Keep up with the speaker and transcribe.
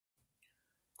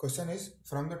Question is,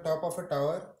 from the top of a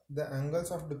tower, the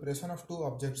angles of depression of two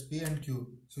objects P and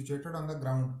Q situated on the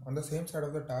ground on the same side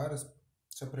of the tower is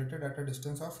separated at a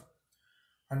distance of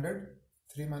 100,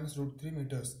 3 minus root 3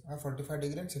 meters are 45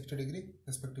 degree and 60 degree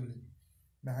respectively.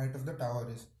 The height of the tower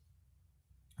is,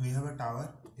 we have a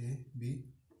tower A, B,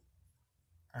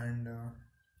 and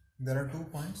there are 2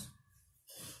 points.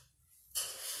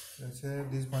 Let's say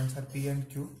these points are P and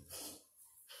Q.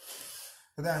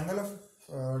 So the angle of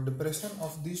depression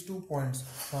of these 2 points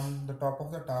from the top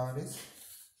of the tower is,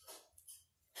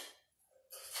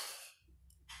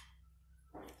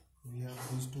 we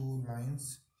have these 2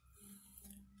 lines.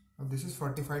 Now this is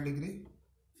 45 degree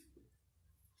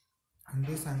and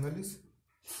this angle is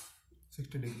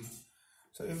 60 degree.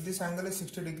 So if this angle is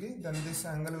 60 degree, then this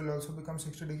angle will also become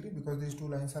 60 degree because these 2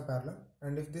 lines are parallel.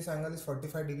 And if this angle is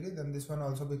 45 degree, then this one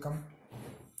also become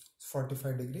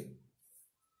 45 degree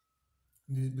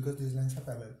because these lines are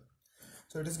parallel.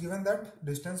 So it is given that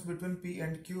distance between P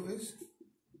and Q is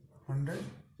 100,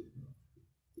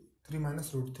 3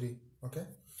 minus root 3. Okay,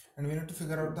 and we need to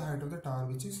figure out the height of the tower,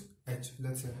 which is h,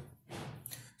 let's say.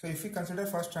 So if we consider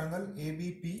first triangle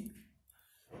ABP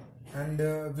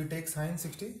and we take sine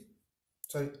 60,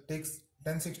 sorry, takes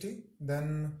tan 60,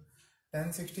 then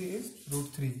tan 60 is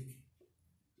root 3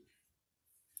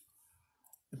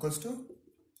 equals to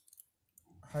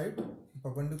height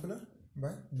perpendicular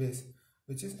by base,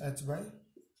 which is h by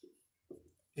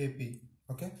AP.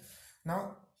 Okay,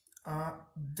 now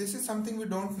this is something we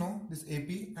don't know, this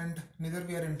AP, and neither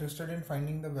we are interested in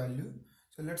finding the value.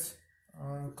 So let's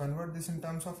convert this in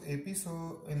terms of AP,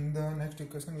 so in the next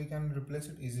equation we can replace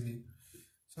it easily.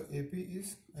 So AP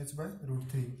is h by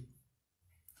root 3.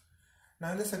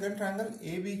 Now in the second triangle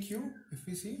ABQ, if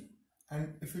we see,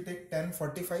 and if we take tan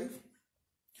 45,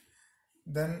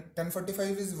 then tan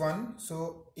 45 is 1,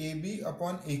 so AB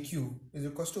upon AQ is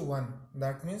equals to 1.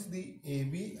 That means the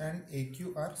AB and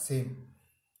AQ are same.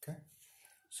 Okay,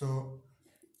 so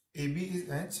AB is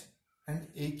h and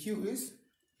AQ is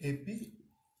AP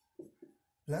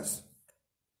plus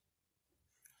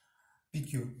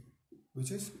PQ,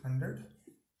 which is 100,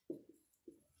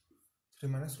 3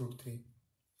 minus root 3.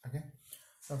 Okay,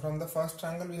 so from the first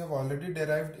triangle we have already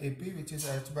derived AP, which is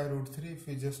h by root 3. If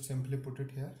we just simply put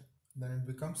it here, then it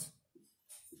becomes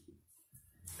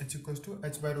h equals to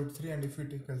h by root 3, and if we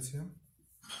take LCM,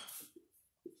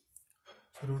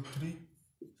 so root 3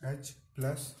 h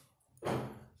plus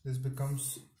this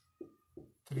becomes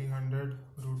 300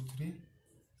 root 3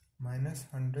 minus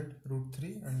 100 root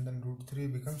 3, and then root 3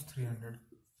 becomes 300.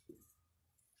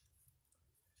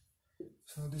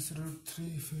 So this root 3,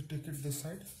 if we take it this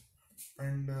side,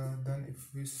 and then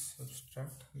if we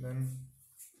subtract, then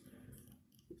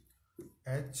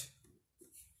h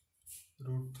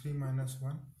root 3 minus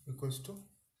 1 equals to,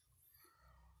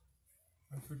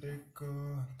 if we take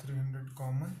 300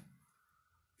 common,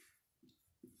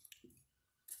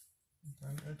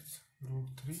 then it's root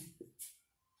 3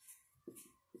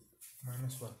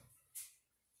 minus 1.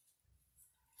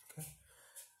 Okay,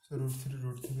 so root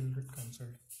 3 will get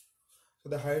cancelled. So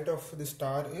the height of the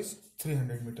star is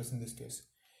 300 meters in this case.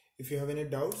 If you have any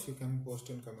doubts, you can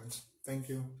post in comments. Thank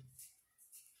you.